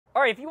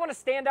All right, if you want to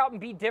stand out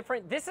and be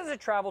different, this is a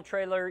travel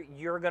trailer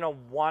you're going to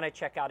want to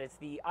check out. It's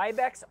the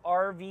IBEX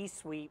RV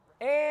Suite.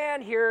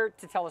 And here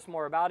to tell us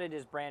more about it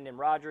is Brandon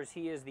Rogers.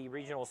 He is the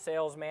regional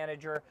sales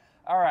manager.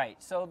 All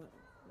right, so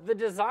the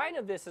design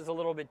of this is a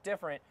little bit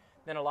different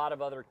than a lot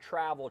of other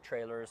travel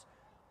trailers.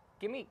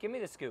 Give me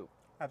the scoop.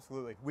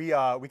 Absolutely.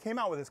 We came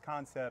out with this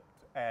concept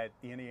at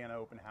the Indiana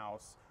Open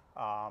House.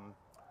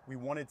 We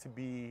wanted to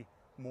be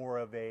more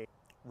of a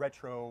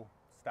retro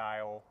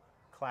style,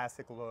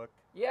 classic look.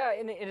 Yeah,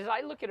 and as I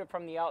look at it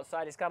from the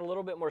outside, it's got a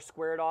little bit more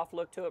squared off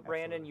look to it,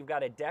 Brandon. Absolutely. You've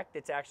got a deck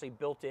that's actually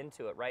built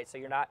into it, right? So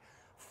you're not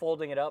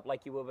folding it up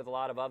like you would with a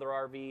lot of other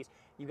RVs.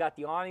 You've got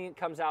the awning that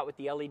comes out with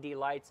the LED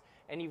lights,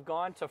 and you've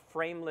gone to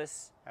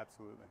frameless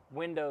Absolutely.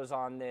 windows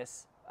on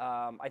this.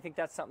 I think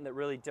that's something that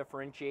really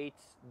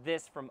differentiates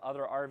this from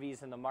other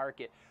RVs in the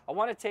market. I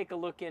want to take a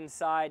look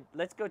inside.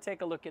 Let's go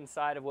take a look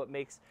inside of what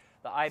makes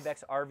the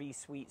IBEX RV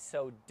Suite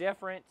so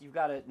different. You've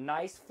got a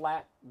nice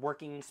flat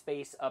working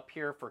space up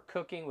here for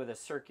cooking with a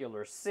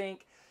circular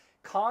sink.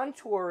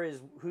 Contour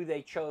is who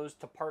they chose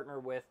to partner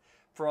with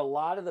for a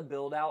lot of the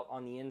build out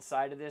on the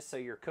inside of this. So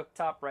your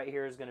cooktop right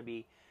here is going to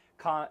be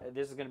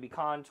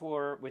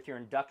Contour with your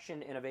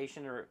induction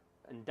innovation or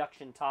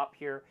induction top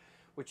here,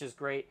 which is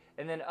great.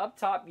 And then up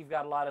top, you've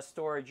got a lot of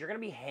storage. You're going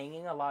to be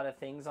hanging a lot of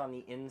things on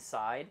the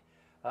inside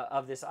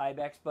of this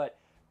IBEX. But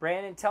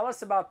Brandon, tell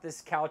us about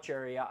this couch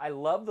area. I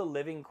love the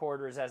living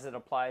quarters as it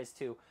applies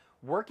to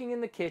working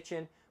in the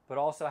kitchen, but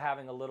also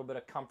having a little bit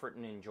of comfort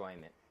and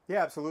enjoyment.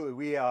 Yeah, absolutely.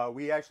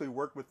 We actually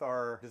worked with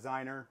our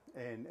designer,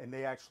 and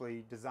they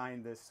actually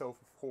designed this sofa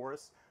for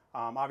us.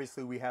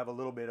 Obviously, we have a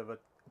little bit of a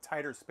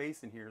tighter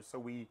space in here, so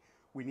we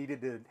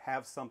needed to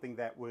have something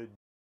that would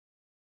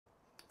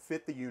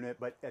fit the unit,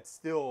 but that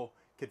still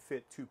could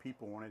fit two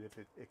people on it if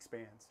it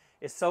expands.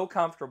 It's so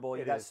comfortable.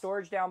 You've got is.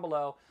 storage down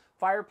below,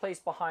 fireplace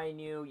behind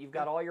you. You've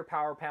got all your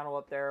power panel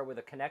up there with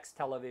a Connects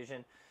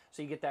television.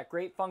 So you get that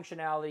great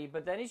functionality.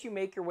 But then as you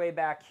make your way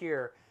back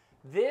here,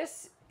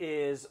 this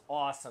is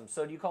awesome.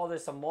 So do you call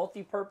this a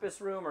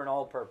multi-purpose room or an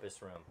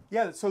all-purpose room?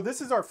 Yeah, so this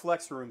is our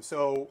flex room.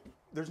 So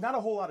there's not a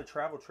whole lot of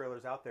travel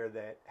trailers out there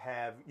that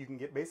you can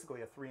get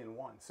basically a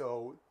 3-in-1.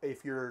 So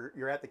if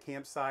you're at the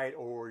campsite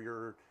or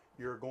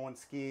you're going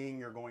skiing,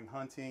 you're going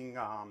hunting,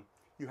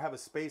 you have a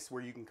space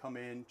where you can come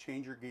in,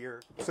 change your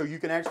gear. So you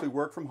can actually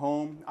work from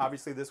home.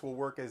 Obviously this will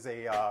work as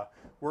a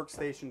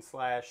workstation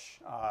slash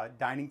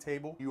dining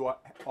table. You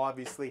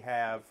obviously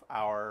have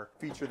our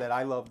feature that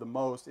I love the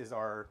most is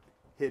our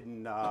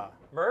hidden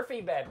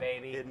Murphy bed,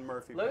 baby. Hidden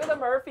Murphy Look bed. at the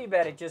Murphy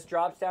bed. It just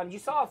drops down. You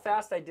saw how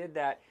fast I did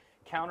that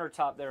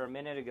countertop there a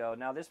minute ago.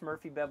 Now this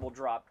Murphy bed will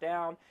drop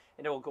down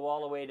and it will go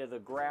all the way to the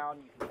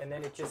ground, and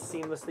then it just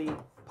seamlessly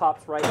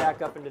pops right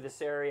back up into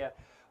this area.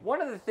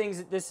 One of the things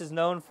that this is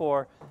known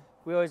for,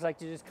 we always like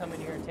to just come in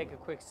here and take a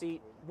quick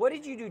seat. What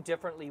did you do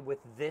differently with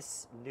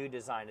this new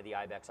design of the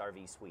IBEX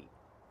RV Suite?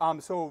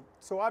 So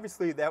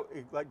obviously that,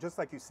 just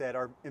like you said,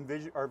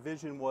 our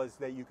vision was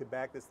that you could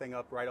back this thing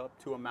up right up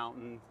to a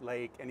mountain,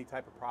 lake, any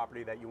type of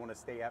property that you want to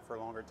stay at for a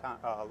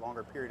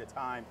longer period of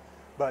time.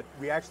 But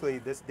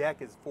this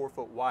deck is 4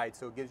 foot wide,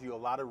 so it gives you a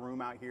lot of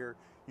room out here.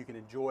 You can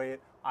enjoy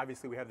it.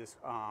 Obviously we have this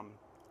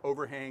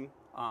overhang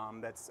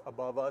that's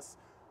above us,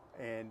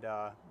 and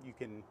you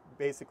can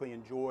basically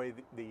enjoy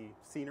the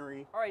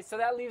scenery. All right, so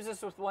that leaves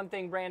us with one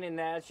thing, Brandon,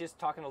 that's just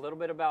talking a little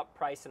bit about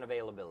price and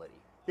availability.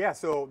 Yeah,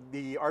 so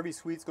the RV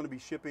Suite's going to be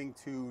shipping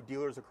to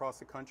dealers across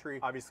the country.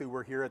 Obviously,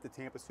 we're here at the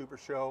Tampa Super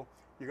Show.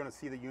 You're going to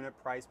see the unit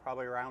price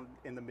probably around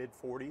in the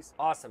mid-40s.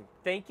 Awesome.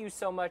 Thank you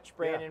so much,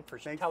 Brandon, for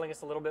telling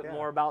us a little bit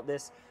more about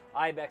this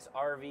IBEX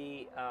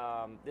RV.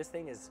 This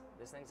thing's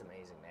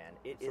amazing, man.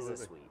 It is a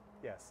suite.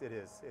 Yes, it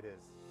is. It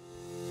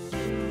is.